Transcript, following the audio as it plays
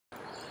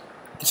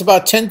It's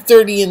about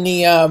 10:30 in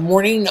the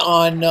morning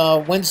on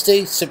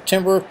Wednesday,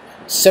 September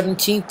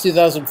 17th,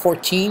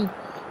 2014.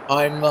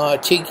 I'm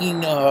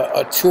taking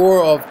a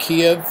tour of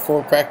Kiev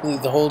for practically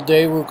the whole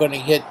day. We're going to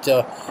hit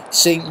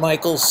St.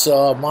 Michael's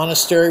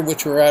Monastery,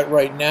 which we're at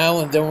right now,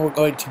 and then we're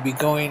going to be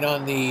going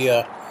on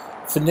the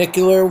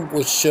funicular,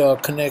 which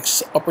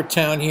connects Upper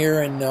Town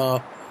here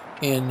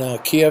in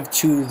Kiev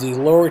to the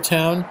Lower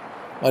Town.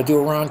 Do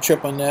a round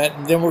trip on that,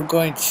 and then we're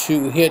going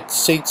to hit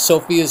St.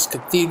 Sophia's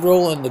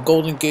Cathedral and the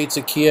Golden Gates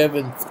of Kiev,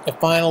 and a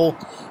final,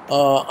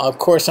 of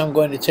course, I'm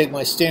going to take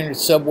my standard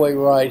subway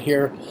ride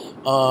here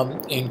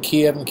in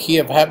Kiev, and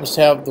Kiev happens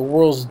to have the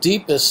world's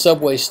deepest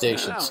subway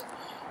stations.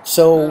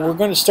 So we're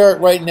going to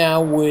start right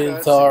now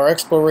with our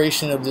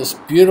exploration of this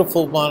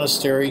beautiful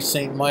monastery,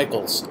 St.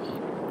 Michael's.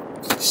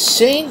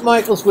 St.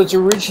 Michael's was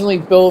originally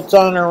built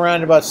on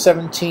around about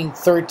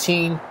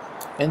 1713,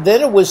 and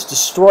then it was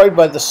destroyed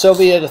by the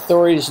Soviet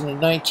authorities in the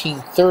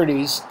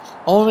 1930s,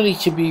 only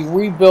to be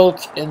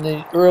rebuilt in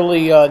the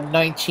early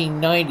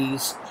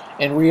 1990s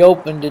and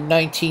reopened in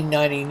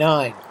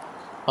 1999.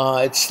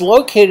 It's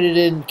located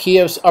in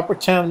Kiev's Upper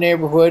Town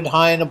neighborhood,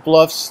 high in a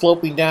bluff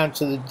sloping down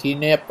to the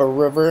Dnieper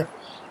River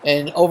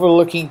and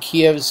overlooking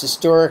Kiev's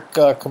historic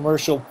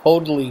commercial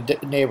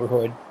Podil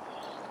neighborhood.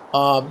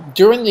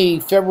 During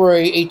the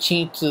February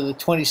 18th to the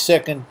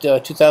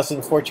 22nd,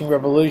 2014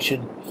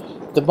 revolution,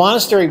 the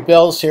monastery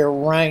bells here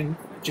rang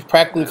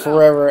practically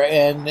forever,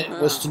 and it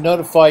was to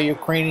notify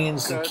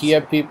Ukrainians and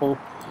Kiev people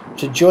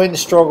to join the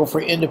struggle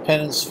for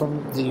independence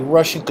from the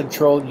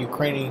Russian-controlled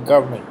Ukrainian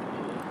government.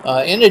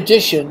 In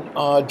addition,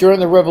 during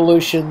the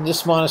revolution,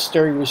 this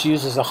monastery was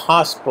used as a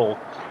hospital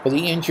for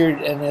the injured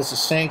and as a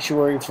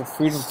sanctuary for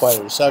freedom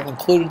fighters. So I've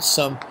included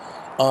some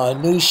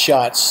news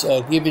shots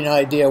to give you an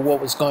idea of what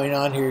was going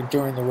on here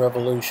during the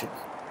revolution.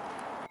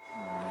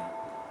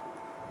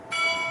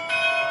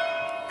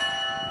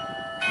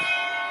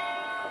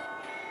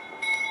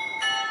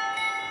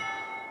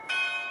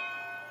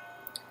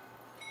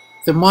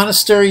 The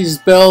monastery's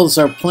bells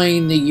are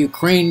playing the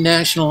Ukraine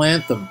national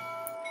anthem.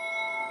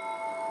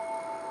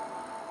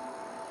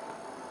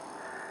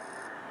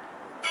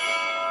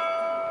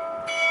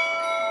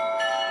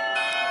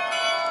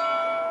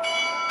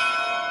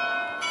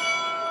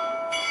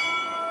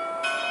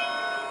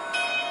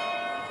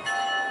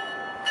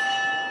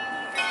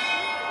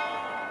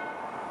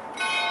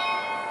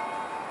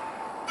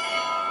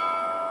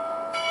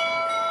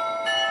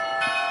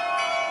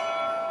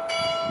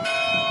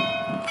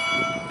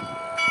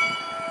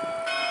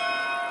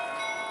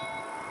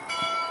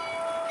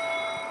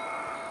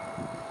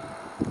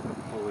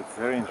 It's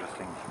very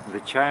interesting. The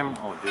chime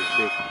of this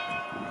big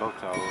bell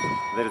tower,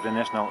 that is the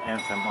national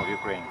anthem of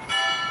Ukraine.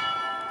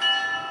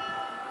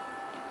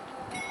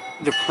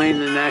 They're playing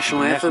the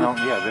national anthem?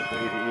 Yeah.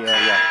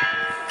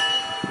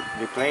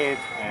 They play it,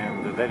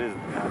 and that is,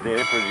 they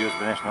reproduce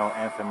the national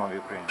anthem of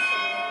Ukraine.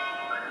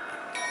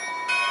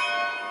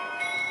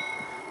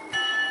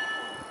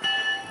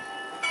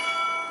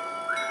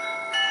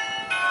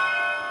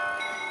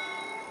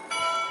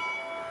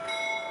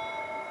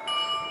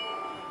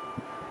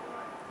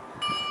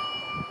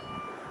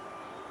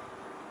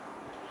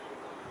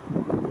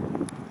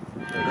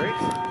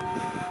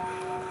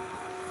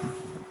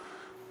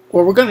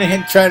 Well, we're going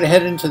to try to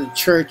head into the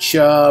church.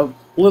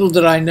 Little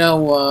did I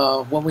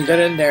know, when we got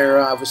in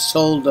there, I was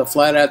told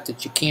flat out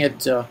that you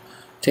can't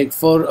take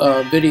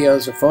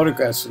videos or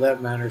photographs for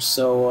that matter,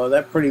 so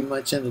that pretty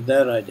much ended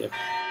that idea.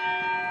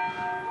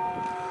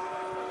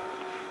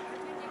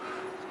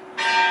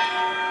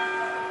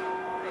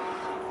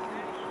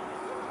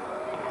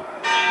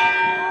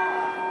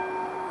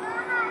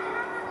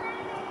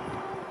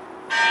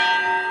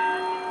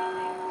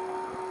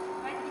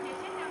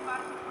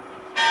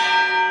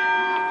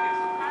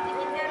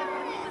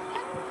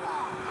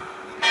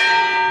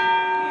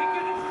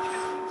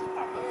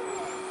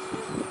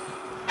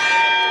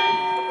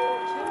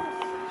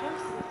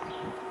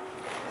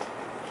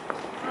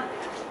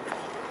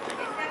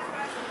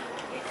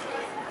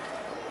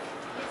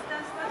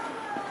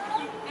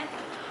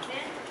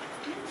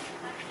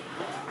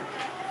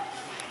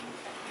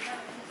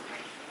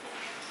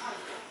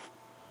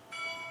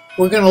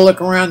 We're going to look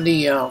around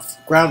the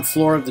ground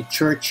floor of the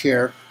church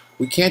here.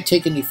 We can't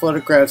take any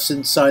photographs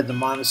inside the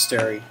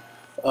monastery,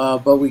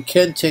 but we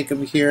can take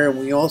them here, and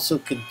we also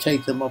can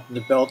take them up in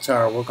the bell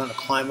tower. We're going to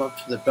climb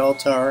up to the bell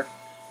tower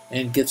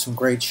and get some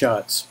great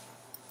shots.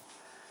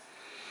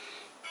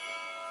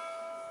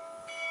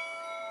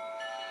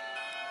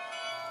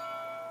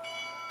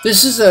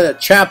 This is a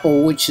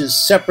chapel which is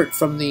separate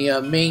from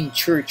the main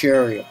church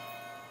area.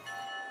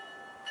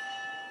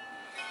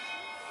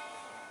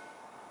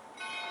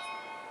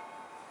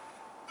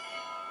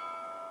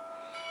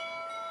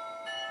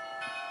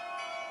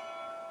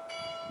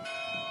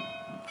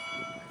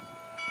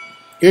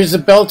 Here's the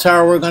bell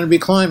tower we're going to be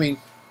climbing.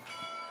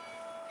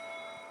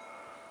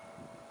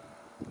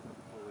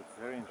 Well, it's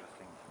very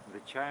interesting. The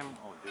chime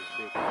of this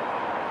big...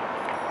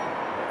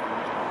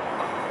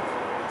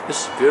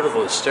 This is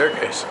beautiful, the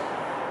staircase.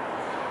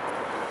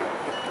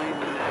 They're playing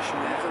the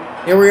national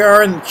anthem. Here we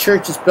are in the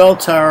church's bell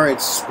tower.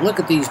 Look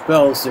at these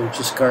bells, they're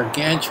just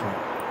gargantuan.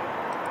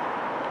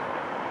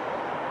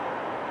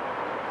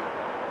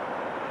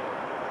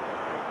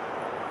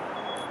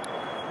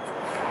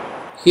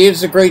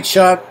 Here's a great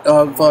shot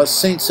of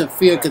St.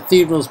 Sophia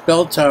Cathedral's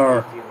bell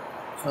tower.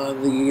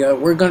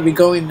 We're going to be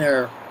going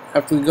there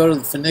after we go to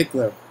the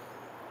funicular.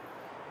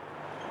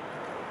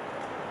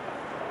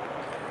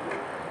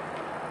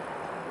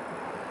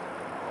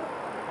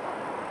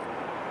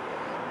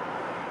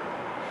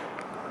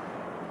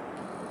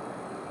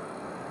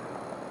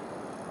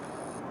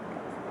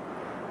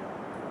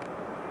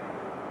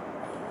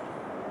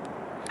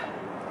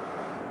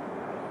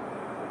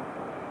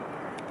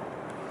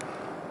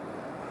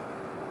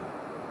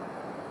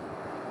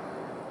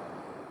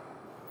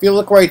 If you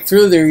look right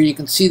through there, you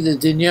can see the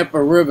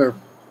Dnieper River.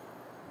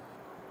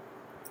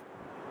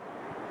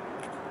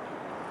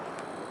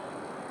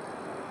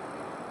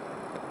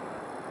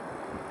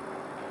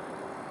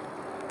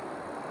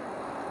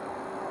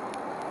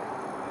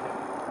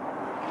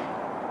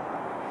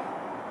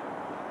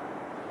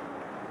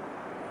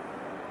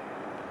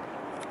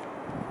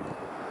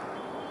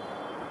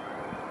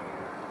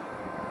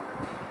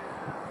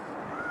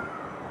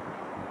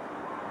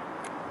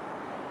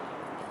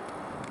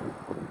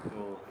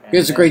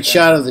 Here's a great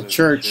shot of the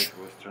church.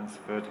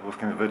 Was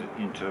converted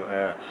into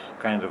a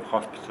kind of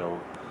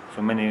hospital.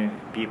 So many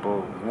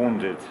people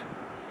wounded.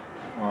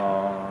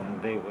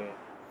 I'm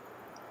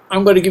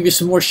going to give you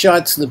some more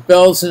shots of the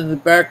bells, and in the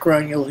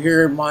background you'll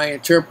hear my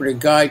interpreter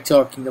guy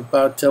talking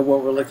about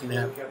what we're looking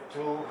at. We have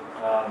two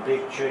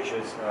big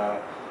churches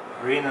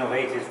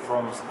renovated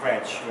from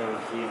scratch here in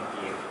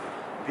Kiev.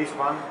 This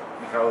one,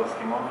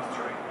 Golden-Domed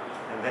Monastery,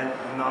 and then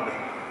another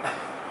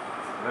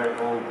very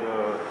old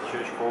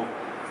church called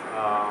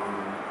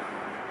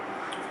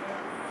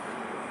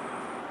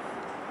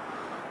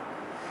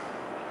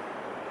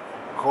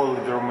Holy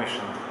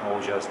Dormition,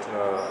 or just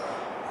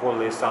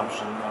Holy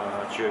Assumption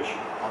Church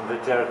on the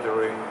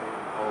territory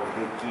of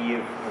the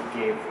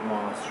Kiev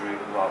Monastery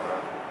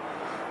Lavra.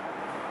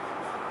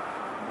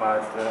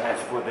 But as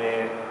for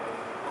the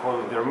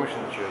Holy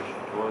Dormition Church,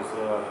 it was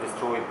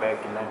destroyed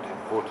back in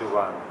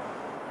 1941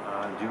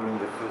 during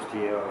the first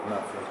year of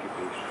Nazi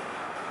occupation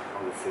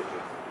of the city.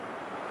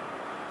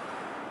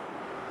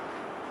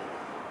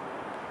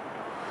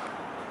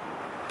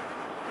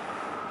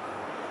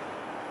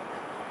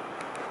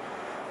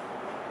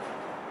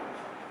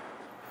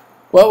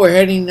 Well, we're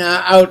heading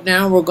out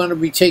now. We're going to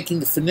be taking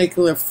the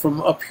funicular from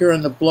up here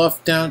on the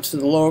bluff down to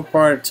the lower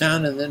part of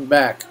town and then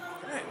back.